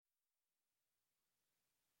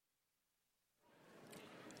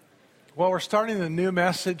Well, we're starting a new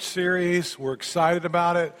message series. We're excited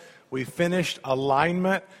about it. We finished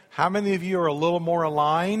alignment. How many of you are a little more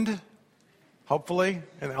aligned, hopefully,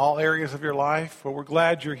 in all areas of your life? Well, we're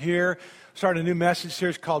glad you're here. Starting a new message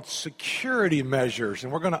series called Security Measures,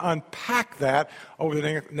 and we're going to unpack that over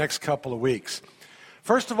the next couple of weeks.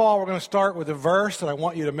 First of all, we're going to start with a verse that I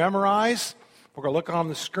want you to memorize. We're going to look on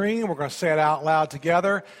the screen. We're going to say it out loud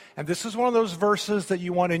together. And this is one of those verses that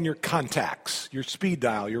you want in your contacts, your speed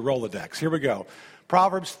dial, your Rolodex. Here we go.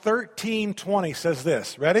 Proverbs 13:20 says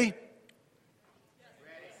this. Ready?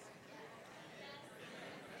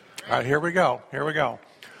 All right, here we go. Here we go.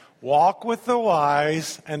 Walk with the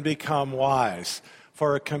wise and become wise,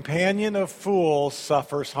 for a companion of fools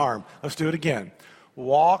suffers harm. Let's do it again.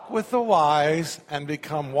 Walk with the wise and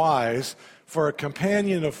become wise, for a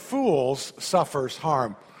companion of fools suffers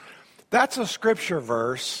harm. That's a scripture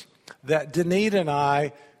verse that Danita and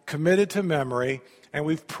I committed to memory, and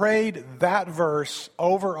we've prayed that verse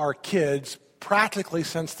over our kids practically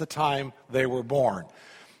since the time they were born.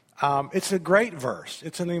 It's a great verse.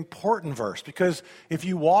 It's an important verse because if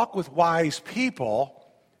you walk with wise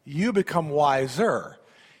people, you become wiser.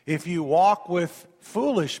 If you walk with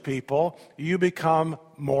foolish people, you become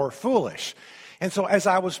more foolish. And so as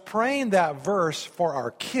I was praying that verse for our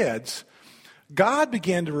kids, God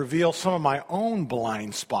began to reveal some of my own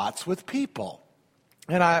blind spots with people.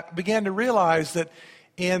 And I began to realize that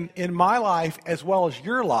in my life as well as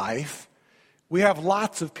your life, we have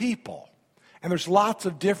lots of people. And there's lots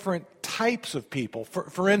of different types of people.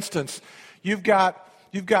 For instance, you've got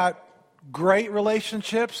great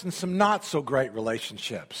relationships and some not so great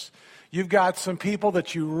relationships. You've got some people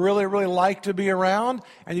that you really, really like to be around,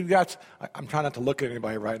 and I'm trying not to look at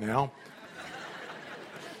anybody right now.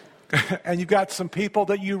 And you've got some people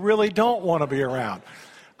that you really don't want to be around.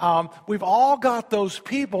 We've all got those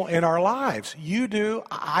people in our lives. You do,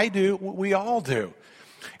 I do, we all do.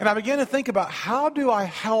 And I began to think about how do I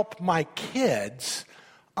help my kids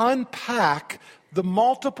unpack the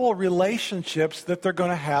multiple relationships that they're going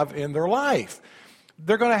to have in their life.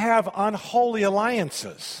 They're going to have unholy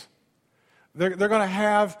alliances. They're going to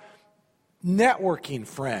have networking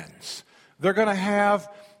friends. They're going to have,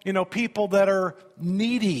 people that are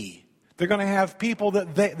needy. They're going to have people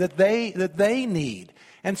that they need.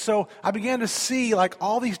 And so I began to see like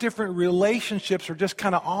all these different relationships are just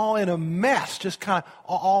kind of all in a mess, just kind of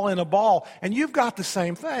all in a ball. And you've got the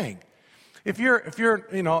same thing. If you're,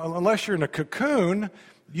 unless you're in a cocoon,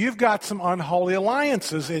 you've got some unholy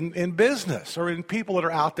alliances in business or in people that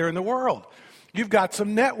are out there in the world. You've got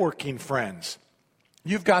some networking friends.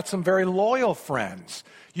 You've got some very loyal friends.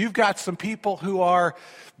 You've got some people who are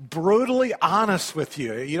brutally honest with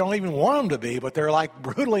you. You don't even want them to be, but they're like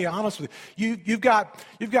brutally honest with you. You've got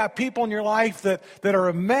people in your life that are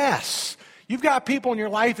a mess. You've got people in your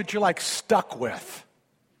life that you're like stuck with.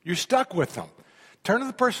 You're stuck with them. Turn to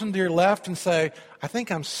the person to your left and say, I think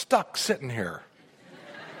I'm stuck sitting here.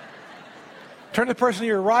 Turn to the person to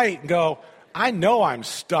your right and go, I know I'm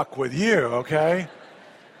stuck with you, okay?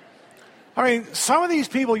 I mean, some of these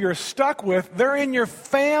people you're stuck with, they're in your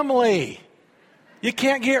family. You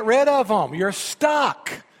can't get rid of them. You're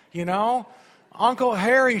stuck, Uncle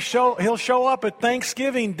Harry, he'll show up at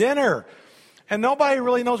Thanksgiving dinner, and nobody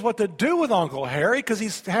really knows what to do with Uncle Harry because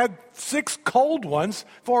he's had 6 cold ones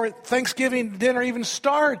before Thanksgiving dinner even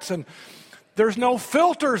starts, and there's no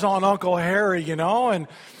filters on Uncle Harry,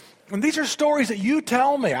 And these are stories that you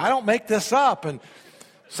tell me. I don't make this up. And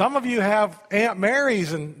some of you have Aunt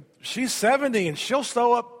Mary's, and she's 70, and she'll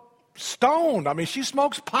show up stoned. I mean, she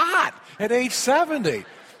smokes pot at age 70.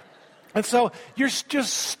 And so you're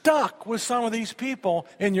just stuck with some of these people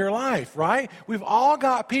in your life, right? We've all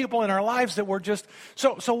got people in our lives that we're just...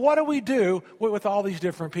 So what do we do with all these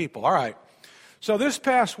different people? All right. So this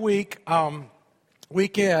past weekend,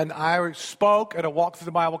 I spoke at a Walk Through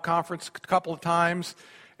the Bible conference a couple of times.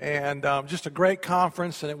 And just a great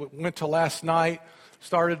conference, and it went to last night.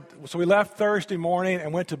 So we left Thursday morning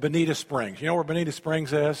and went to Bonita Springs. You know where Bonita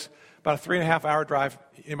Springs is? About a 3.5-hour drive.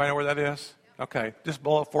 Anybody know where that is? Okay, just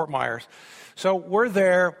below Fort Myers. So we're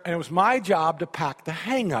there, and it was my job to pack the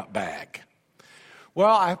hang-up bag.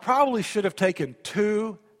 Well, I probably should have taken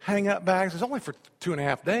 2 hang-up bags. It's only for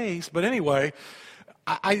 2.5 days, but anyway...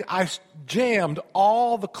 I jammed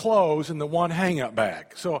all the clothes in the one hang-up bag.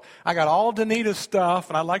 So I got all Danita's stuff,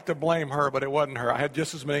 and I'd like to blame her, but it wasn't her. I had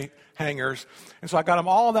just as many hangers. And so I got them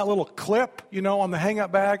all in that little clip, on the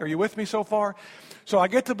hang-up bag. Are you with me so far? So I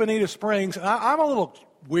get to Bonita Springs, and I'm a little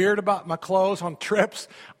weird about my clothes on trips.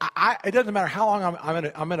 It doesn't matter how long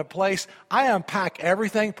I'm in a place. I unpack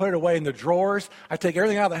everything, put it away in the drawers. I take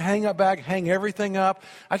everything out of the hang-up bag, hang everything up.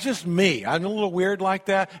 That's just me. I'm a little weird like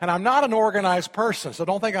that. And I'm not an organized person, so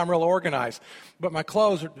don't think I'm real organized. But my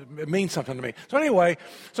clothes it means something to me. So anyway,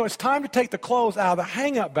 so it's time to take the clothes out of the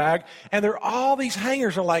hang-up bag, and all these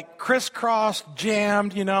hangers are like crisscrossed,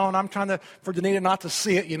 jammed, and I'm trying for Danita not to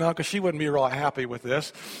see it, because she wouldn't be real happy with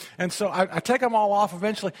this. And so I take them all off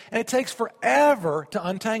eventually, and it takes forever to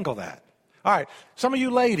untangle that. All right, some of you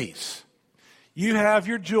ladies, you have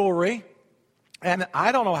your jewelry, and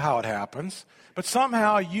I don't know how it happens, but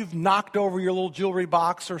somehow you've knocked over your little jewelry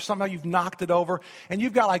box, or somehow you've knocked it over, and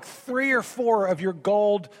you've got like 3 or 4 of your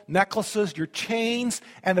gold necklaces, your chains,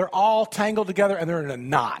 and they're all tangled together, and they're in a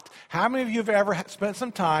knot. How many of you have ever spent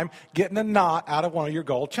some time getting a knot out of one of your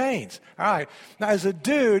gold chains? All right. Now, as a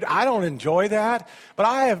dude, I don't enjoy that, but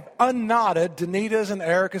I have unknotted Danita's and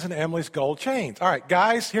Erica's and Emily's gold chains. All right,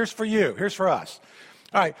 guys, here's for you. Here's for us.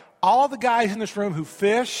 All right, all the guys in this room who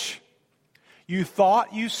fish, you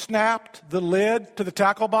thought you snapped the lid to the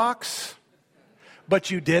tackle box, but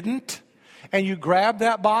you didn't. And you grabbed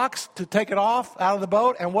that box to take it off out of the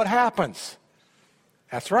boat, and what happens?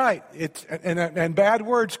 That's right. And bad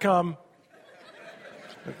words come.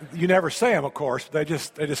 You never say them, of course. They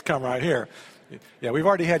just come right here. Yeah, we've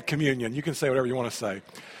already had communion. You can say whatever you want to say.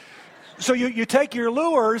 So you take your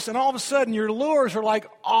lures, and all of a sudden your lures are like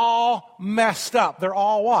all messed up. They're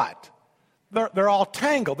all what? They're all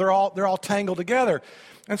tangled. They're all tangled together.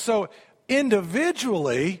 And so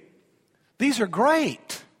individually, these are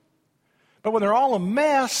great. But when they're all a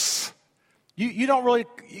mess, you don't really,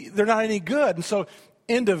 they're not any good. And so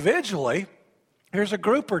individually, here's a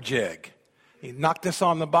grouper jig. You knock this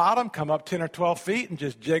on the bottom, come up 10 or 12 feet, and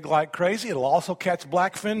just jig like crazy. It'll also catch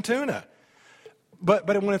blackfin tuna. But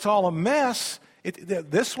when it's all a mess,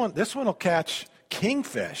 this one will catch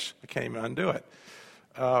kingfish. I can't even undo it.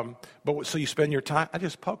 But so you spend your time. I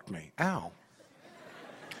just poked me. Ow.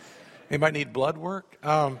 Anybody need blood work?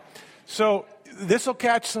 So this will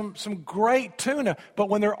catch some great tuna. But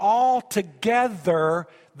when they're all together,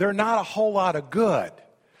 they're not a whole lot of good.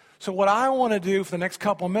 So what I want to do for the next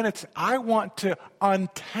couple of minutes, I want to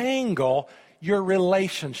untangle your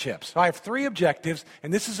relationships. I have 3 objectives,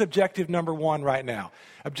 and this is objective number 1 right now.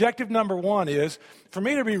 Objective number 1 is, for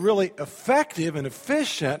me to be really effective and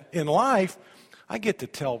efficient in life, I get to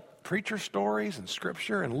tell preacher stories and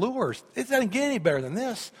scripture and lures. It doesn't get any better than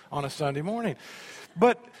this on a Sunday morning.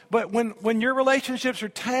 But when your relationships are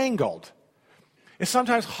tangled, it's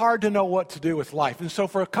sometimes hard to know what to do with life. And so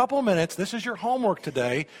for a couple of minutes, this is your homework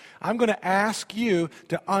today, I'm going to ask you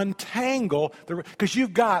to untangle, because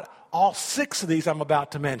you've got all 6 of these I'm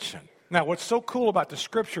about to mention. Now, what's so cool about the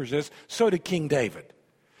scriptures is, so did King David.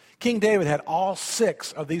 King David had all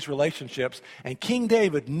 6 of these relationships, and King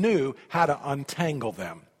David knew how to untangle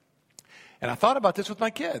them. And I thought about this with my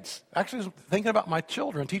kids. Actually, I was thinking about my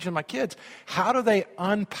children, teaching my kids, how do they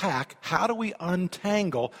unpack, how do we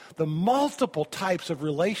untangle the multiple types of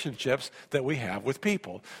relationships that we have with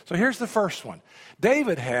people? So here's the first one.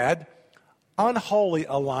 David had unholy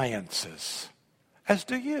alliances, as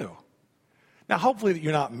do you. Now, hopefully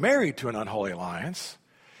you're not married to an unholy alliance,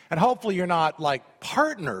 and hopefully you're not like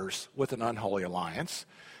partners with an unholy alliance,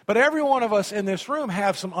 but every one of us in this room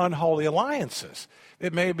have some unholy alliances.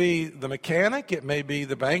 It may be the mechanic, it may be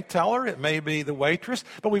the bank teller, it may be the waitress,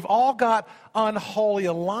 but we've all got unholy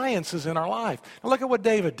alliances in our life. Now look at what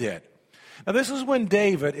David did. Now this is when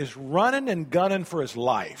David is running and gunning for his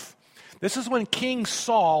life. This is when King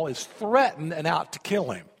Saul is threatened and out to kill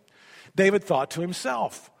him. David thought to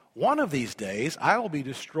himself, one of these days I will be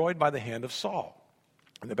destroyed by the hand of Saul.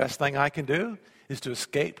 And the best thing I can do is to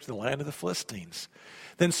escape to the land of the Philistines.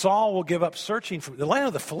 Then Saul will give up searching for the land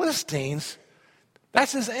of the Philistines.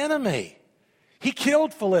 That's his enemy. He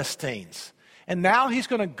killed Philistines. And now he's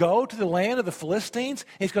going to go to the land of the Philistines.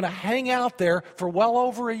 He's going to hang out there for well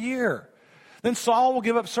over a year. Then Saul will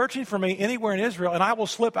give up searching for me anywhere in Israel, and I will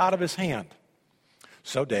slip out of his hand.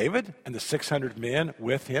 So David and the 600 men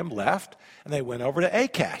with him left, and they went over to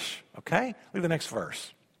Achash. Okay? Look at the next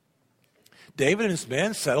verse. David and his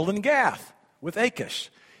men settled in Gath with Achish.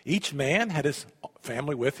 Each man had his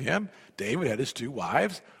family with him. David had his 2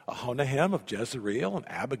 wives, Ahinoam of Jezreel and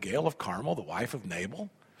Abigail of Carmel, the wife of Nabal.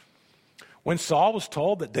 When Saul was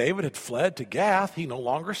told that David had fled to Gath, he no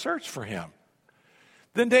longer searched for him.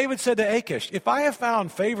 Then David said to Achish, if I have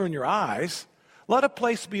found favor in your eyes, let a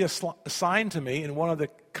place be assigned to me in one of the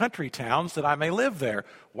country towns that I may live there.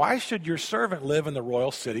 Why should your servant live in the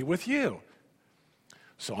royal city with you?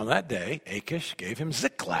 So on that day, Achish gave him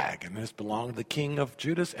Ziklag, and has belonged to the king of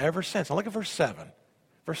Judah ever since. Now look at verse 7.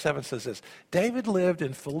 Verse 7 says this, David lived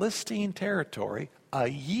in Philistine territory a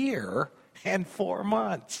year and 4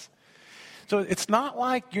 months. So it's not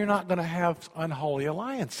like you're not going to have unholy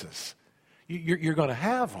alliances. You're going to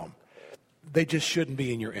have them. They just shouldn't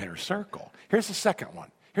be in your inner circle. Here's the second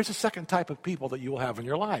one. Here's the second type of people that you will have in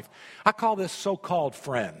your life. I call this so-called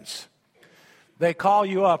friends. They call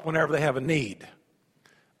you up whenever they have a need.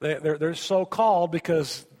 They're so-called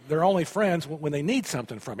because they're only friends when they need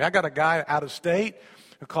something from you. I got a guy out of state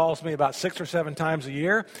who calls me about 6 or 7 times a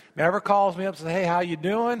year. Never calls me up and says, hey, how you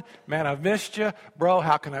doing? Man, I've missed you. Bro,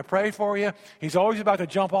 how can I pray for you? He's always about to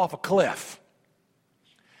jump off a cliff.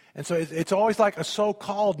 And so it's always like a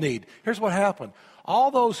so-called need. Here's what happened.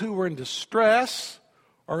 All those who were in distress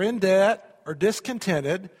or in debt or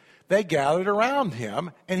discontented, they gathered around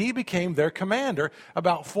him, and he became their commander,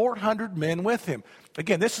 about 400 men with him.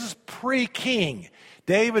 Again, this is pre-king.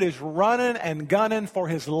 David is running and gunning for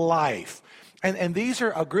his life. And these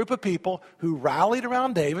are a group of people who rallied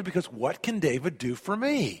around David because what can David do for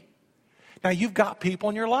me? Now, you've got people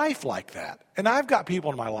in your life like that. And I've got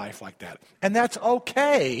people in my life like that. And that's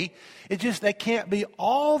okay. It's just they can't be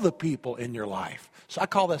all the people in your life. So I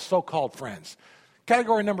call that so-called friends.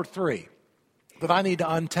 Category number 3 that I need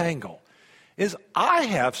to untangle is I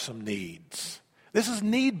have some needs. This is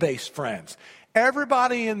need-based friends.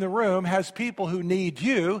 Everybody in the room has people who need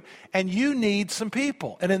you, and you need some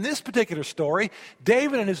people. And in this particular story,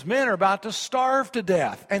 David and his men are about to starve to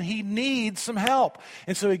death, and he needs some help.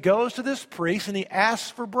 And so he goes to this priest, and he asks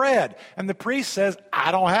for bread. And the priest says,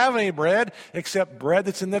 I don't have any bread except bread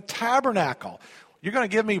that's in the tabernacle. You're going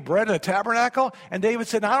to give me bread in the tabernacle? And David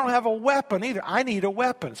said, I don't have a weapon either. I need a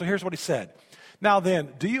weapon. So here's what he said. Now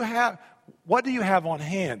then, what do you have on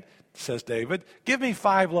hand? Says David, give me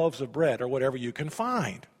 5 loaves of bread or whatever you can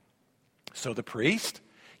find. So the priest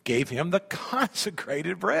gave him the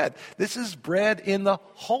consecrated bread. This is bread in the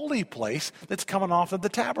holy place that's coming off of the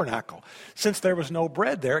tabernacle. Since there was no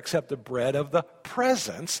bread there except the bread of the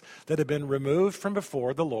presence that had been removed from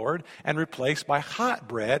before the Lord and replaced by hot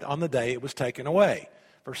bread on the day it was taken away.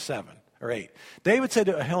 Verse 7. Or 8. David said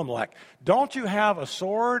to Ahimelech, don't you have a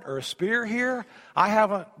sword or a spear here? I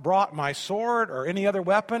haven't brought my sword or any other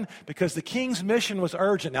weapon because the king's mission was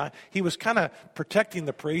urgent. Now, he was kind of protecting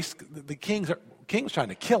the priest. The king was trying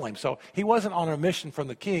to kill him, so he wasn't on a mission from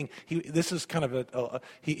the king. This is kind of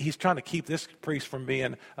he's trying to keep this priest from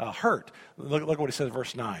being hurt. Look what he says in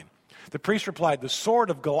verse 9. The priest replied, the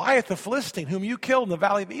sword of Goliath the Philistine, whom you killed in the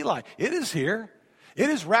valley of Eli, it is here.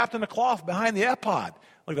 It is wrapped in a cloth behind the ephod.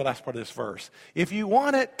 Look at the last part of this verse. If you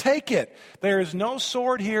want it, take it. There is no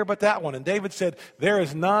sword here but that one. And David said, there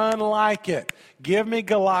is none like it. Give me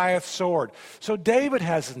Goliath's sword. So David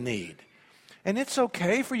has a need. And it's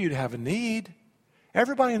okay for you to have a need.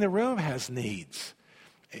 Everybody in the room has needs.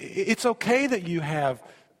 It's okay that you have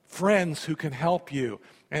friends who can help you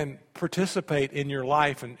and participate in your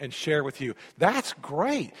life and share with you. That's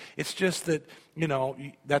great. It's just that,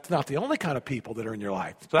 that's not the only kind of people that are in your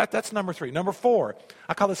life. So that's number 3. Number 4,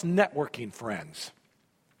 I call this networking friends.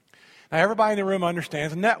 Now, everybody in the room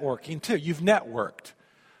understands networking, too. You've networked.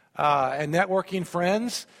 And networking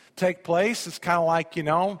friends take place. It's kind of like,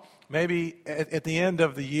 maybe at the end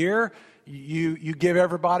of the year, you give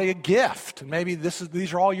everybody a gift. And maybe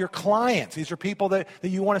these are all your clients. These are people that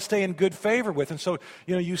you want to stay in good favor with. And so,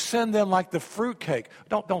 you send them like the fruitcake.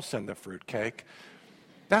 Don't send the fruitcake.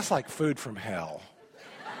 That's like food from hell.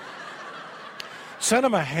 Send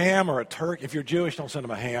them a ham or a turkey. If you're Jewish, don't send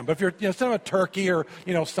them a ham. But if you're, send them a turkey or,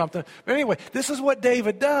 something. But anyway, this is what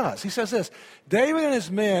David does. He says this, David and his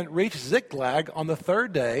men reached Ziklag on the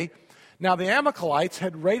 3rd day. Now, the Amalekites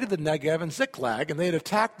had raided the Negev and Ziklag, and they had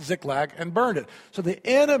attacked Ziklag and burned it. So the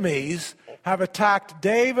enemies have attacked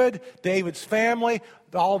David's family.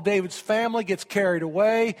 All of David's family gets carried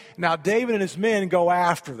away. Now, David and his men go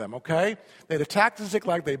after them, okay? They'd attacked the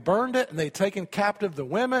Ziklag, they burned it, and they'd taken captive the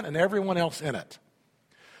women and everyone else in it.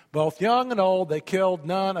 Both young and old, they killed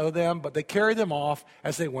none of them, but they carried them off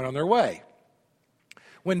as they went on their way.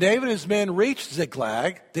 When David and his men reached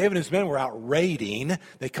Ziklag, David and his men were out raiding.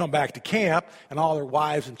 They come back to camp, and all their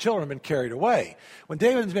wives and children had been carried away. When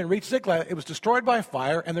David and his men reached Ziklag, it was destroyed by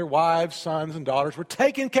fire, and their wives, sons, and daughters were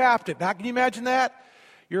taken captive. Now, can you imagine that?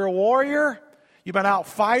 You're a warrior. You've been out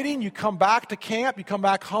fighting. You come back to camp. You come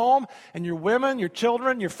back home, and your women, your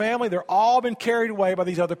children, your family, they're all been carried away by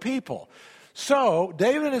these other people. So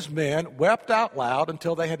David and his men wept out loud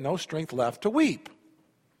until they had no strength left to weep.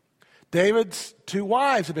 David's 2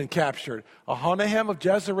 wives had been captured, Ahinoam of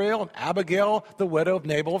Jezreel and Abigail, the widow of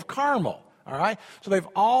Nabal of Carmel. All right? So they've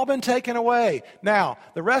all been taken away. Now,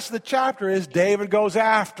 the rest of the chapter is David goes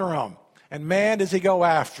after them. And man, does he go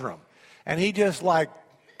after them. And he just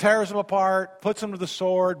tears them apart, puts them to the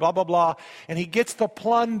sword, blah, blah, blah. And he gets the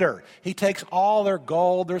plunder. He takes all their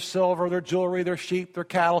gold, their silver, their jewelry, their sheep, their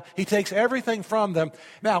cattle. He takes everything from them.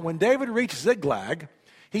 Now, when David reached Ziklag,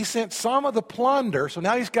 he sent some of the plunder. So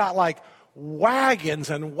now he's got like wagons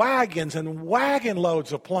and wagons and wagon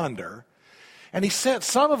loads of plunder. And he sent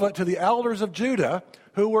some of it to the elders of Judah,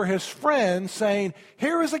 who were his friends, saying,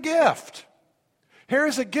 here is a gift. Here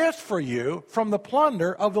is a gift for you from the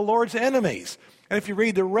plunder of the Lord's enemies. And if you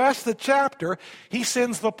read the rest of the chapter, he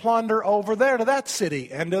sends the plunder over there to that city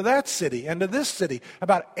and to that city and to this city.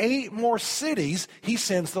 About 8 more cities he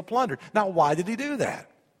sends the plunder. Now, why did he do that?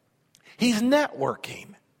 He's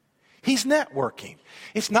networking. He's networking.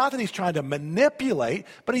 It's not that he's trying to manipulate,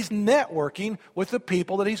 but he's networking with the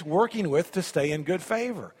people that he's working with to stay in good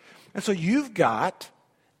favor. And so you've got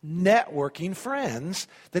networking friends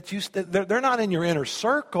that they're not in your inner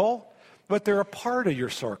circle, but they're a part of your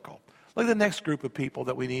circle. Look at the next group of people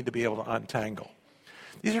that we need to be able to untangle.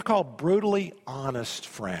 These are called brutally honest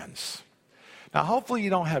friends. Now, hopefully you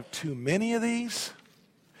don't have too many of these,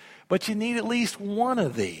 but you need at least one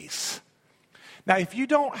of these. Now, if you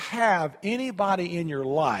don't have anybody in your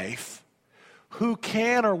life who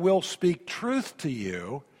can or will speak truth to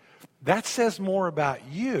you, that says more about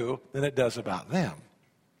you than it does about them.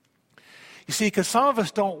 You see, because some of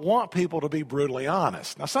us don't want people to be brutally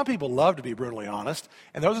honest. Now, some people love to be brutally honest,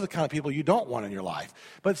 and those are the kind of people you don't want in your life.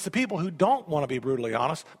 But it's the people who don't want to be brutally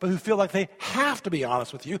honest, but who feel like they have to be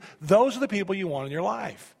honest with you. Those are the people you want in your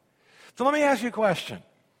life. So let me ask you a question.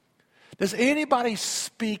 Does anybody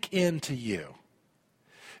speak into you?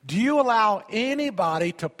 Do you allow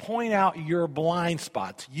anybody to point out your blind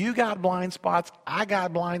spots? You got blind spots. I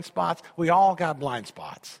got blind spots. We all got blind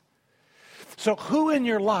spots. So who in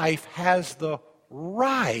your life has the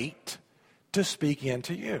right to speak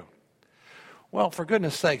into you? Well, for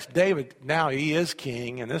goodness sakes, David, now he is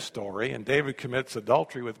king in this story, and David commits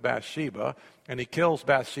adultery with Bathsheba, and he kills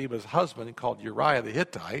Bathsheba's husband called Uriah the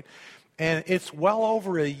Hittite, and it's well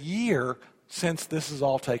over a year since this has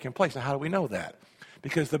all taken place. Now, how do we know that?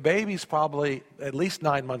 Because the baby's probably at least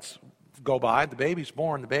 9 months go by. The baby's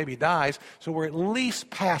born, the baby dies. So we're at least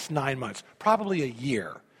past 9 months, probably a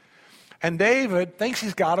year. And David thinks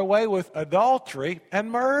he's got away with adultery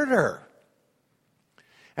and murder.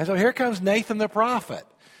 And so here comes Nathan the prophet.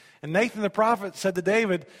 And Nathan the prophet said to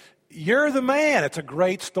David, you're the man. It's a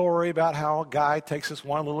great story about how a guy takes this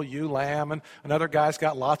one little ewe lamb, and another guy's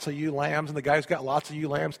got lots of ewe lambs, and the guy who's got lots of ewe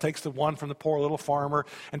lambs takes the one from the poor little farmer.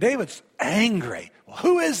 And David's angry. Well,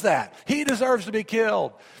 who is that? He deserves to be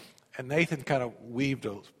killed. And Nathan kind of weaved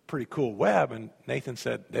a pretty cool web, and Nathan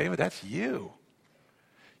said, David, that's you.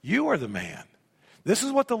 You are the man. This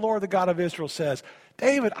is what the Lord, the God of Israel, says.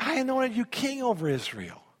 David, I anointed you king over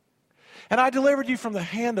Israel, and I delivered you from the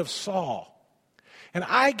hand of Saul. And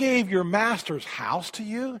I gave your master's house to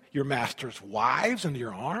you, your master's wives into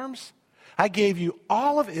your arms. I gave you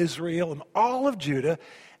all of Israel and all of Judah.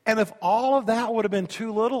 And if all of that would have been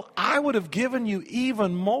too little, I would have given you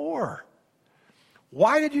even more.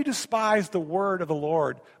 Why did you despise the word of the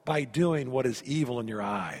Lord by doing what is evil in your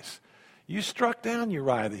eyes? You struck down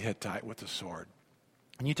Uriah the Hittite with the sword,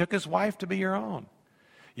 and you took his wife to be your own.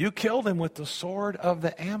 You killed him with the sword of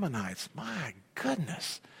the Ammonites. My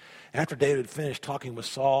goodness. After David finished talking with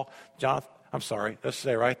Saul, let's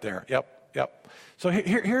say right there. Yep. So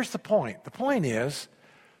here's the point. The point is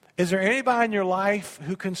there anybody in your life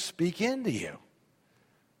who can speak into you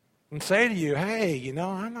and say to you, hey,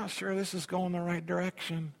 I'm not sure this is going the right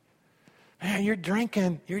direction. Man, you're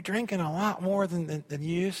drinking a lot more than you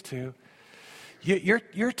used to.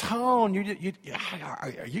 Your tone,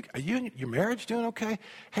 are you your marriage doing okay?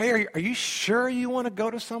 Hey, are you sure you want to go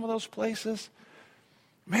to some of those places?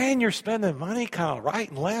 Man, you're spending money kind of right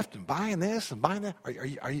and left and buying this and buying that. Are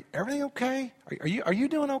you everything okay? Are you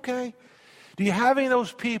doing okay? Do you have any of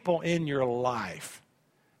those people in your life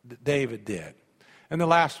that David did? And the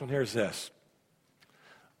last one, here's this.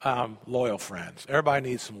 Loyal friends.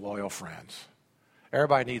 Everybody needs some loyal friends.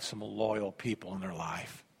 Everybody needs some loyal people in their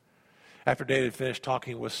life. After David finished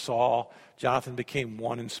talking with Saul, Jonathan became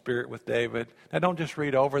one in spirit with David. Now, don't just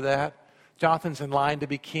read over that. Jonathan's in line to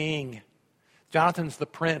be king. Jonathan's the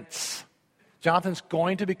prince. Jonathan's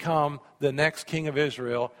going to become the next king of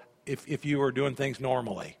Israel if you were doing things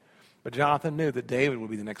normally. But Jonathan knew that David would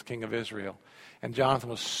be the next king of Israel. And Jonathan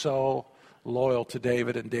was so loyal to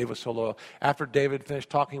David, and David was so loyal. After David finished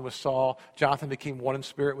talking with Saul, Jonathan became one in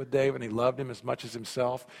spirit with David, and he loved him as much as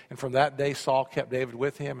himself. And from that day, Saul kept David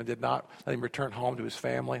with him and did not let him return home to his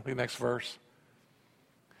family. Look at the next verse.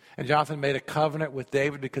 And Jonathan made a covenant with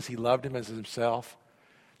David because he loved him as himself.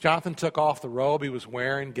 Jonathan took off the robe he was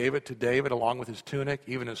wearing, gave it to David along with his tunic,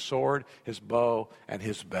 even his sword, his bow, and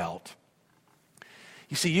his belt.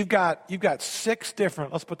 You see, you've got 6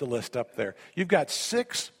 different, let's put the list up there. You've got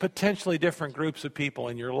 6 potentially different groups of people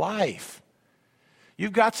in your life.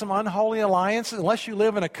 You've got some unholy alliances. Unless you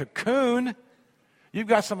live in a cocoon, you've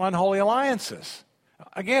got some unholy alliances.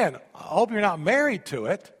 Again, I hope you're not married to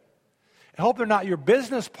it. I hope they're not your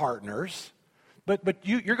business partners. But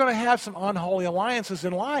you're going to have some unholy alliances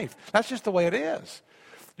in life. That's just the way it is.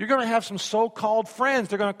 You're going to have some so-called friends.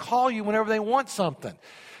 They're going to call you whenever they want something.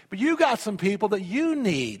 But you got some people that you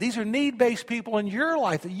need. These are need-based people in your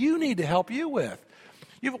life that you need to help you with.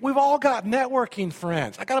 We've all got networking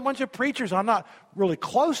friends. I got a bunch of preachers I'm not really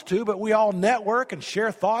close to, but we all network and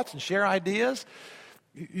share thoughts and share ideas.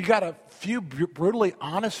 You got a few brutally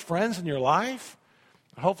honest friends in your life.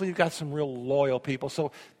 Hopefully you've got some real loyal people.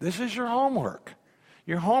 So this is your homework.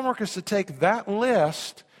 Your homework is to take that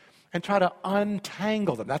list and try to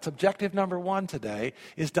untangle them. That's objective number 1 today,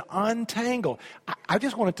 is to untangle. I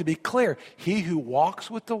just want it to be clear. He who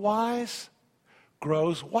walks with the wise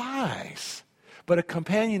grows wise, but a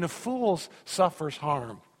companion of fools suffers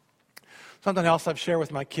harm. Something else I've shared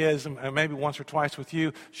with my kids, and maybe once or twice with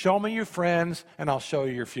you, show me your friends and I'll show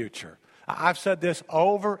you your future. I've said this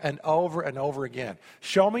over and over and over again.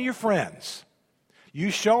 Show me your friends. You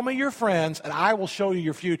show me your friends and I will show you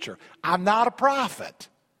your future. I'm not a prophet,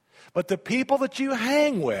 but the people that you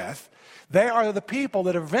hang with, they are the people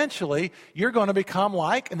that eventually you're going to become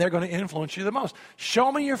like, and they're going to influence you the most. Show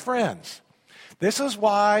me your friends. This is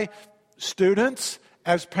why students,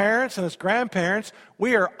 as parents and as grandparents,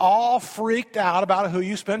 we are all freaked out about who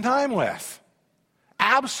you spend time with.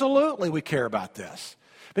 Absolutely, we care about this.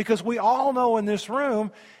 Because we all know in this room,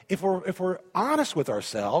 if we're honest with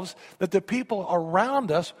ourselves, that the people around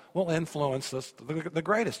us will influence us the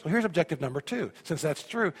greatest. Well, here's objective number 2. Since that's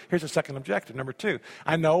true, here's the second objective, number 2.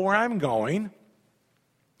 I know where I'm going,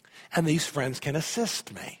 and these friends can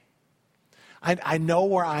assist me. I know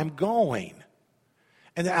where I'm going.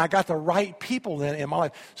 And I got the right people then in my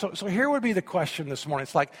life. So here would be the question this morning.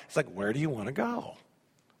 It's like, where do you want to go?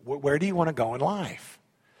 Where do you want to go in life?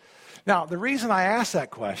 Now, the reason I ask that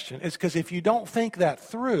question is because if you don't think that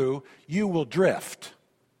through, you will drift.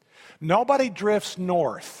 Nobody drifts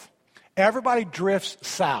north. Everybody drifts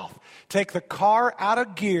south. Take the car out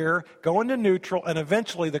of gear, go into neutral, and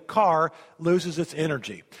eventually the car loses its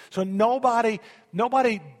energy. So nobody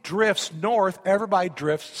drifts north, everybody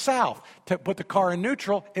drifts south. To put the car in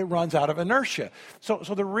neutral, it runs out of inertia. So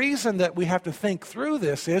the reason that we have to think through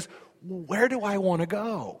this is, where do I want to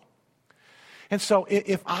go? And so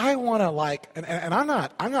if I want to and I'm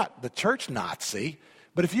not the church Nazi,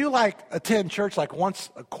 but if you attend church once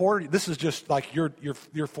a quarter, this is just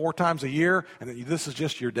your 4 times a year, and this is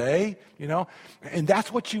just your day, and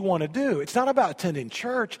that's what you want to do. It's not about attending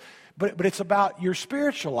church, but it's about your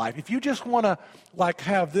spiritual life. If you just want to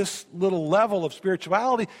have this little level of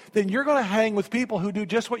spirituality, then you're going to hang with people who do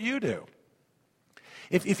just what you do.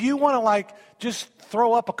 If you want to just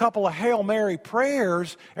throw up a couple of Hail Mary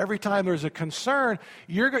prayers every time there's a concern,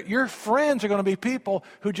 your friends are going to be people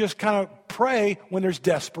who just kind of pray when there's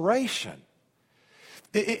desperation.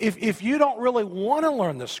 If you don't really want to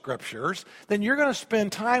learn the scriptures, then you're going to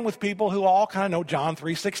spend time with people who all kind of know John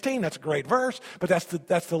 3:16. That's a great verse, but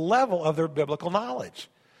that's the level of their biblical knowledge.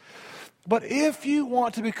 But if you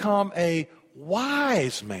want to become a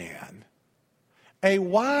wise man, a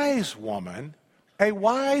wise woman, a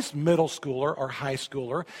wise middle schooler or high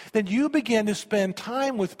schooler, then you begin to spend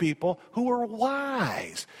time with people who are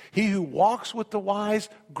wise. He who walks with the wise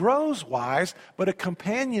grows wise, but a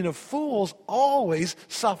companion of fools always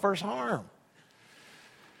suffers harm.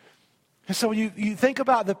 And so you think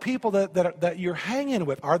about the people that you're hanging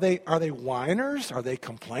with. Are they whiners? Are they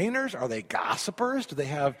complainers? Are they gossipers? Do they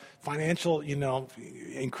have financial,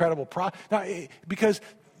 incredible Now, because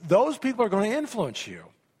those people are going to influence you.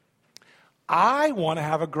 I want to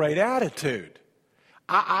have a great attitude.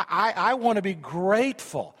 I want to be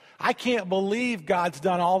grateful. I can't believe God's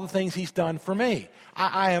done all the things He's done for me.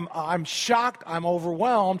 I'm shocked. I'm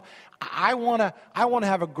overwhelmed. I want to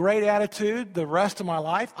have a great attitude the rest of my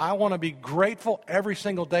life. I want to be grateful every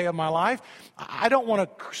single day of my life. I don't want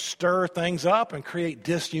to stir things up and create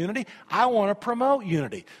disunity. I want to promote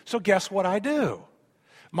unity. So guess what I do?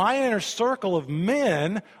 My inner circle of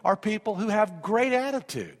men are people who have great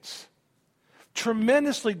attitudes.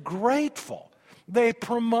 Tremendously grateful. They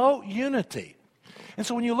promote unity. And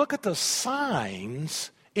so when you look at the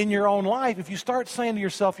signs in your own life, if you start saying to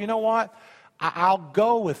yourself, you know what, I'll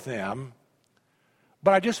go with them,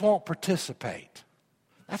 but I just won't participate,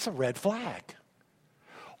 that's a red flag.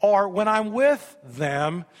 Or when I'm with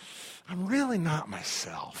them, I'm really not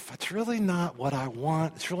myself. It's really not what I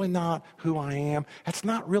want. It's really not who I am. That's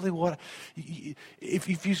not really what...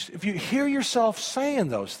 If you hear yourself saying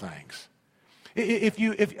those things, if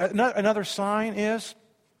another sign is,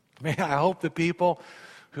 man, I hope the people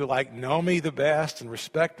who know me the best and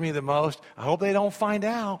respect me the most, I hope they don't find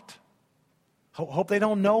out. Hope they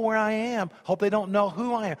don't know where I am. Hope they don't know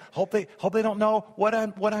who I am. Hope they don't know what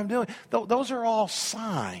I'm doing. Those are all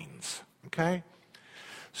signs, okay?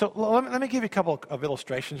 So let me give you a couple of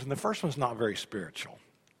illustrations, and the first one's not very spiritual.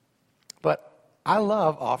 But I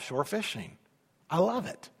love offshore fishing. I love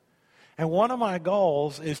it. And one of my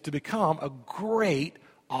goals is to become a great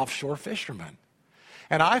offshore fisherman.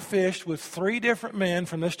 And I fished with 3 different men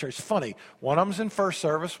from this church. It's funny. One of them's in first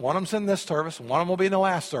service, one of them's in this service, and one of them will be in the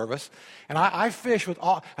last service. And I fish with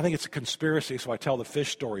all, I think it's a conspiracy, so I tell the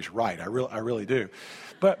fish stories right. I really do.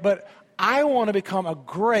 But I want to become a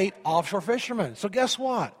great offshore fisherman. So guess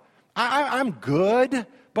what? I'm good,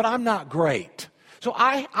 but I'm not great. So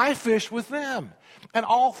I fish with them. And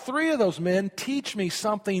all 3 of those men teach me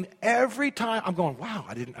something every time. I'm going, wow,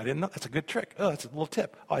 I didn't know. That's a good trick. Oh, that's a little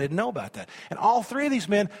tip. Oh, I didn't know about that. And all 3 of these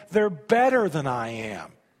men, they're better than I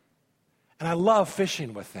am. And I love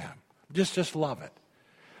fishing with them. Just love it.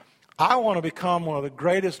 I want to become one of the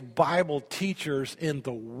greatest Bible teachers in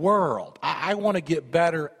the world. I want to get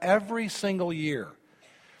better every single year.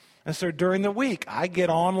 And so during the week, I get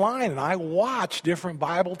online and I watch different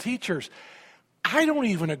Bible teachers. I don't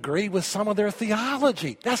even agree with some of their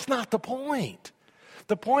theology. That's not the point.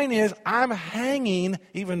 The point is I'm hanging,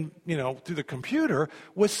 even, through the computer,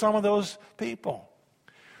 with some of those people.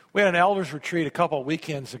 We had an elders retreat a couple of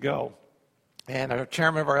weekends ago, and our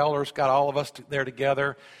chairman of our elders got all of us there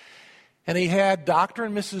together, and he had Dr.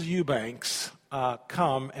 and Mrs. Eubanks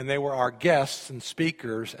come, and they were our guests and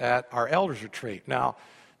speakers at our elders retreat. Now,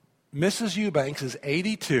 Mrs. Eubanks is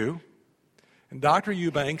 82, and Dr.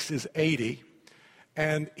 Eubanks is 80.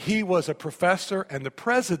 And he was a professor and the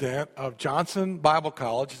president of Johnson Bible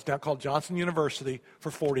College, it's now called Johnson University,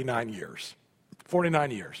 for 49 years. 49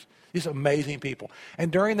 years. These amazing people. And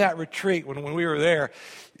during that retreat, when we were there,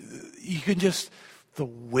 you can just, the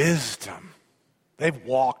wisdom. They've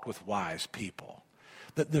walked with wise people.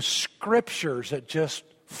 The scriptures that just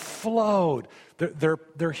flowed,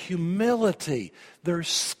 their humility, their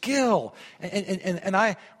skill. And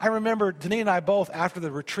I remember Denise and I both, after the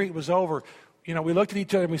retreat was over, we looked at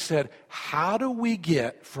each other and we said, how do we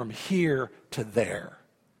get from here to there?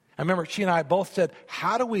 I remember she and I both said,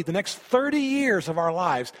 the next 30 years of our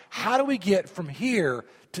lives, how do we get from here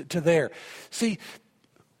to there? See,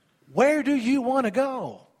 where do you want to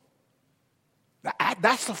go?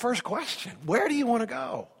 That's the first question. Where do you want to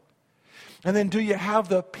go? And then do you have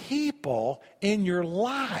the people in your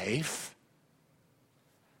life?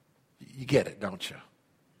 You get it, don't you?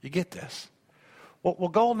 You get this. Well,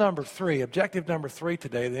 goal number 3, objective number 3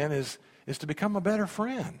 today then is to become a better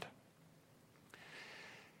friend.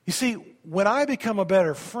 You see, when I become a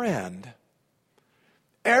better friend,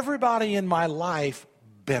 everybody in my life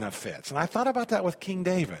benefits. And I thought about that with King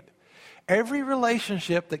David. Every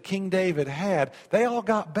relationship that King David had, they all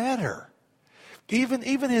got better.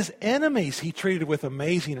 Even his enemies he treated with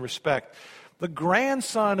amazing respect. The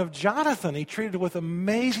grandson of Jonathan, he treated with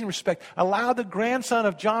amazing respect. Allowed the grandson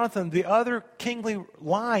of Jonathan, the other kingly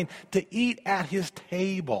line, to eat at his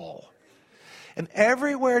table. And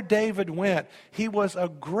everywhere David went, he was a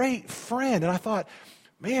great friend. And I thought,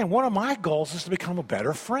 man, one of my goals is to become a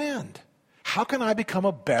better friend. How can I become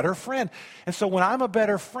a better friend? And so when I'm a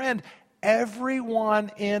better friend,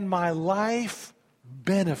 everyone in my life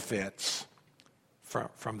benefits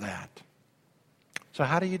from that. So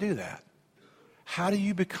how do you do that? How do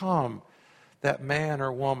you become that man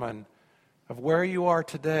or woman of where you are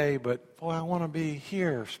today, but boy, I want to be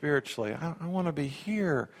here spiritually. I want to be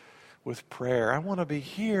here with prayer. I want to be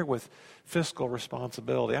here with fiscal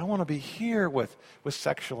responsibility. I want to be here with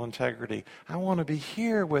sexual integrity. I want to be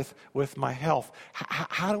here with my health.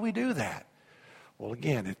 How do we do that? Well,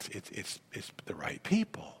 again, it's the right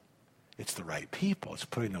people. It's the right people. It's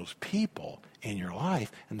putting those people in your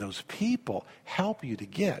life, and those people help you to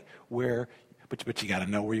get where. But you got to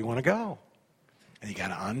know where you want to go. And you got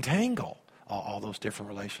to untangle all those different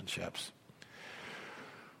relationships.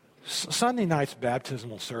 Sunday night's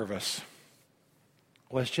baptismal service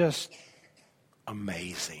was just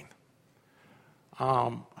amazing.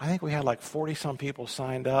 I think we had 40-some people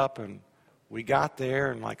signed up, and we got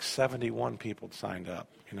there, and 71 people signed up,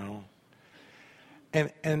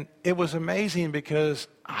 And it was amazing because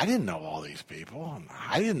I didn't know all these people. And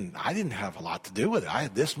I didn't have a lot to do with it. I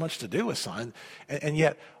had this much to do with something. And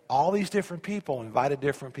yet all these different people invited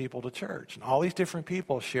different people to church. And all these different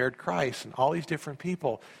people shared Christ. And all these different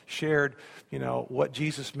people shared, what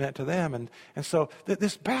Jesus meant to them. And so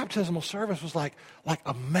this baptismal service was like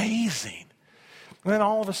amazing. And then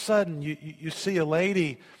all of a sudden you see a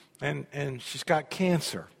lady and she's got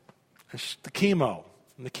cancer. It's the chemo.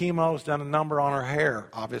 And the chemo's done a number on her hair,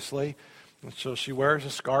 obviously. And so she wears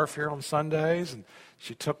a scarf here on Sundays, and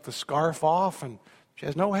she took the scarf off, and she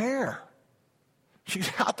has no hair.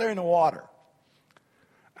 She's out there in the water.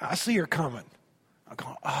 I see her coming. I'm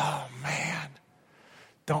going, oh, man.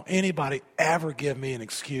 Don't anybody ever give me an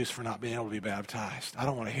excuse for not being able to be baptized. I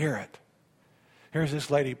don't want to hear it. Here's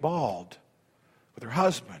this lady bald with her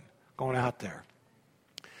husband going out there.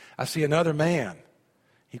 I see another man.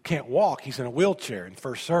 He can't walk. He's in a wheelchair in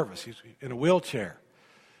first service. He's in a wheelchair.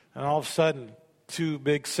 And all of a sudden, two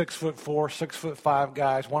big 6'4", 6'5"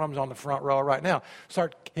 guys, one of them's on the front row right now,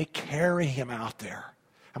 they carry him out there.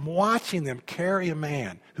 I'm watching them carry a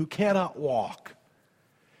man who cannot walk.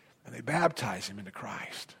 And they baptize him into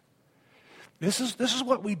Christ. This is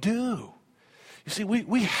what we do. You see,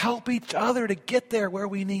 we help each other to get there where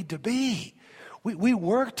we need to be. We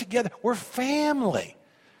work together. We're family.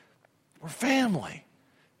 We're family.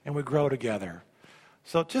 And we grow together.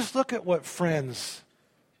 So just look at what Friends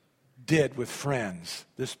did with Friends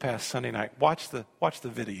this past Sunday night. Watch the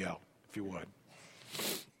video, if you would.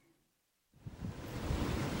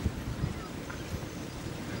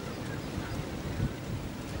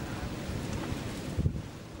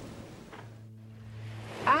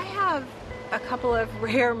 I have a couple of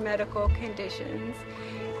rare medical conditions.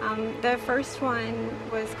 The first one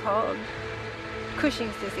was called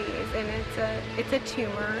Cushing's disease, and it's a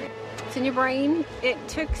tumor. It's in your brain. It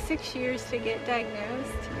took 6 years to get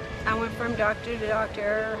diagnosed. I went from doctor to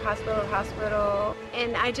doctor, hospital to hospital,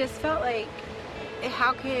 and I just felt like,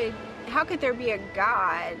 how could there be a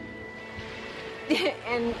God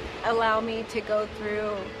and allow me to go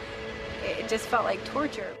through? It just felt like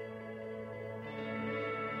torture.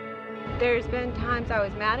 There's been times I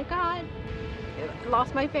was mad at God,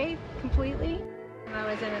 lost my faith completely. I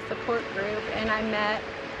was in a support group and I met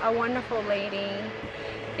a wonderful lady,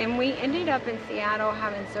 and we ended up in Seattle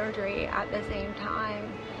having surgery at the same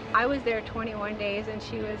time. I was there 21 days and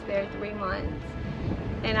she was there 3 months.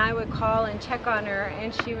 And I would call and check on her,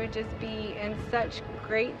 and she would just be in such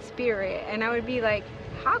great spirit. And I would be like,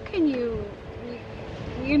 how can you,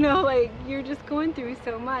 you're just going through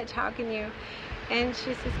so much. How can you? And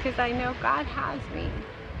she says, because I know God has me,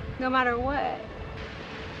 no matter what.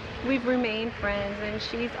 We've remained friends, and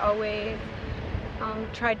she's always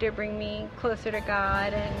tried to bring me closer to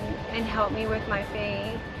God and help me with my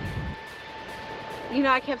faith.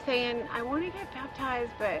 I kept saying, I want to get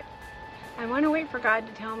baptized, but I want to wait for God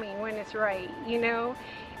to tell me when it's right,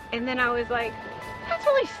 And then I was like, that's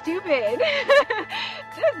really stupid.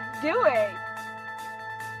 Just do it.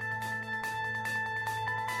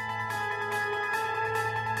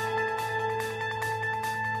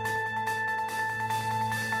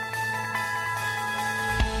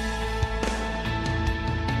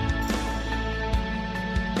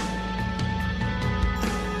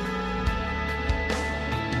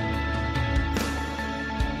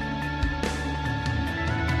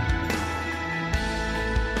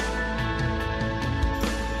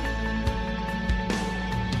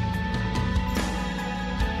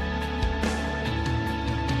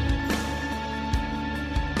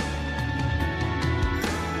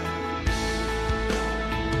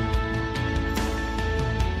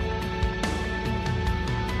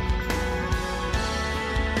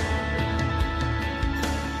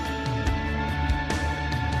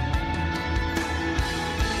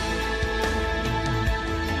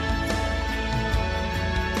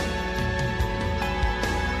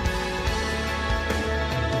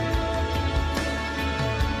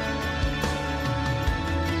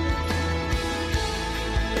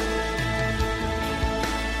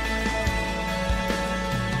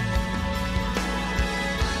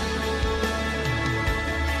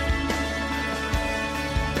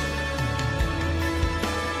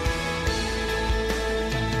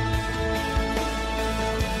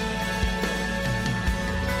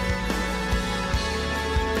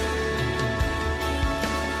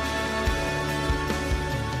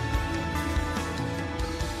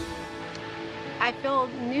 I feel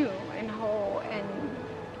new and whole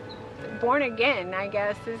and born again, I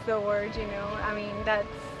guess is the word, I mean,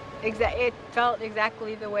 it felt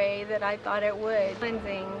exactly the way that I thought it would.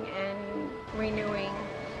 Cleansing and renewing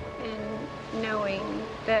in knowing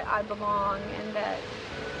that I belong and that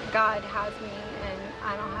God has me and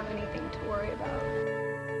I don't have anything to worry about.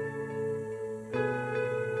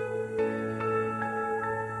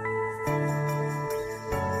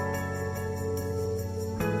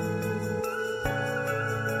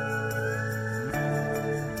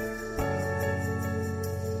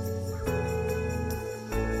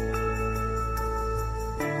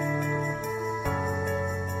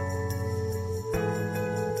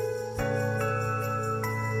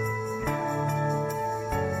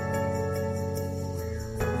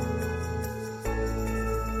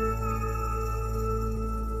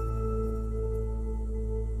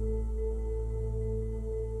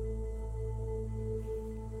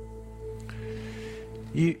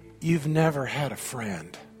 You've never had a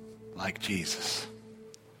friend like Jesus.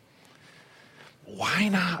 Why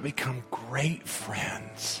not become great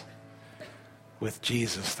friends with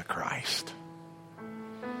Jesus the Christ?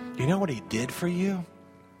 You know what he did for you?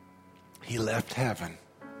 He left heaven.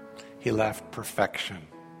 He left perfection.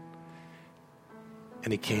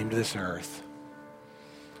 And he came to this earth.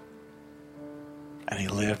 And he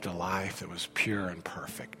lived a life that was pure and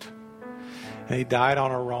perfect. And he died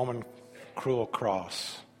on a Roman cruel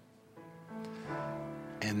cross.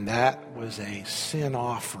 And that was a sin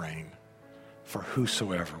offering for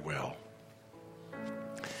whosoever will.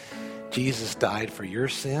 Jesus died for your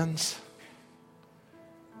sins.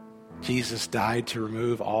 Jesus died to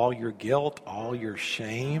remove all your guilt, all your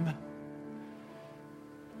shame.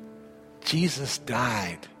 Jesus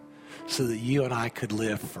died so that you and I could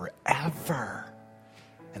live forever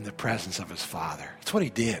in the presence of his Father. That's what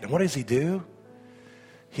he did. And what does he do?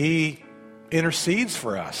 He intercedes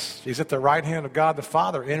for us. He's at the right hand of God the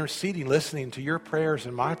Father, interceding, listening to your prayers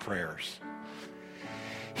and my prayers.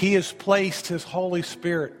 He has placed his Holy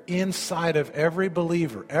Spirit inside of every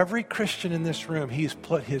believer, every Christian in this room. He's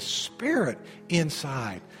put his Spirit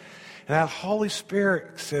inside. And that Holy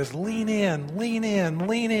Spirit says, lean in, lean in,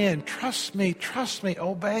 lean in. Trust me,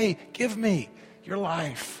 obey, give me your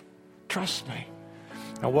life. Trust me.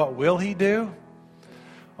 And what will he do?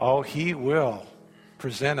 Oh, he will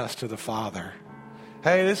present us to the Father.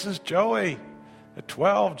 Hey, this is Joey. At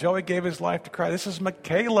 12, Joey gave his life to Christ. This is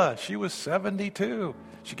Michaela. She was 72.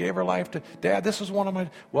 She gave her life to Dad. This is one of my...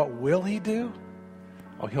 What will he do?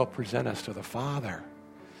 Oh, he'll present us to the Father.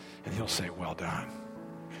 And he'll say, well done,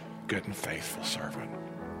 good and faithful servant.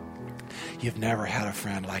 You've never had a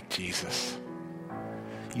friend like Jesus.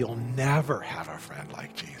 You'll never have a friend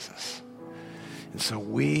like Jesus. And so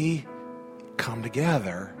we come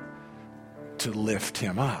together to lift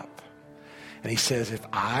him up. And he says, if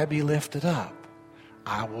I be lifted up,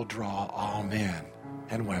 I will draw all men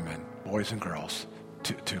and women, boys and girls,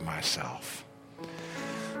 to myself.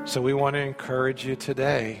 So we want to encourage you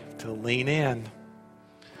today to lean in.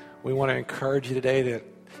 We want to encourage you today that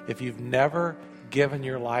if you've never given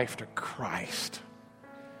your life to Christ,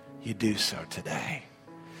 you do so today.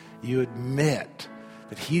 You admit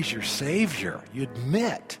that he's your Savior. You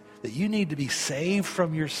admit that you need to be saved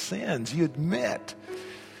from your sins. You admit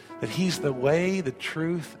that he's the way, the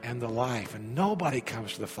truth, and the life. And nobody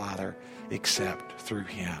comes to the Father except through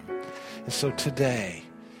him. And so today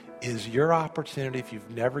is your opportunity if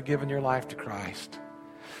you've never given your life to Christ.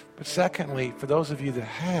 But secondly, for those of you that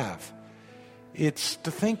have, it's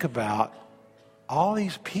to think about all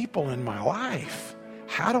these people in my life.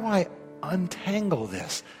 How do I untangle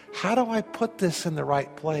this? How do I put this in the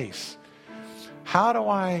right place? How do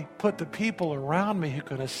I put the people around me who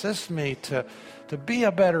can assist me to be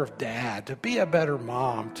a better dad, to be a better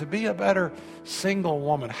mom, to be a better single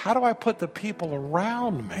woman? How do I put the people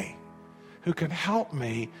around me who can help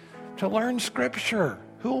me to learn Scripture?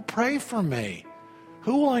 Who will pray for me?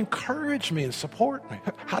 Who will encourage me and support me?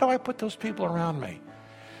 How do I put those people around me?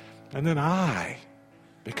 And then I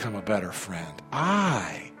become a better friend.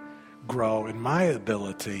 I grow in my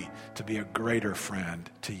ability to be a greater friend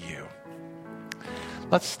to you.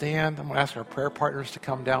 Let's stand. I'm going to ask our prayer partners to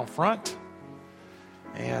come down front.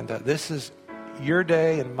 And this is your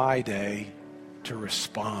day and my day to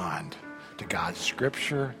respond to God's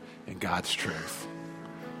Scripture and God's truth.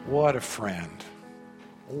 What a friend.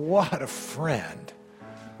 What a friend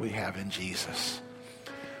we have in Jesus.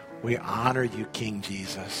 We honor you, King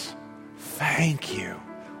Jesus. Thank you.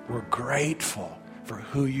 We're grateful for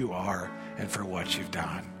who you are and for what you've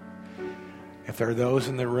done. If there are those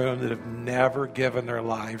in the room that have never given their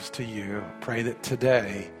lives to you, pray that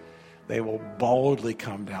today they will boldly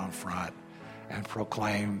come down front and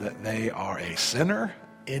proclaim that they are a sinner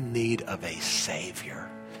in need of a Savior.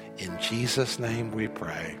 In Jesus' name we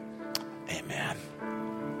pray. Amen.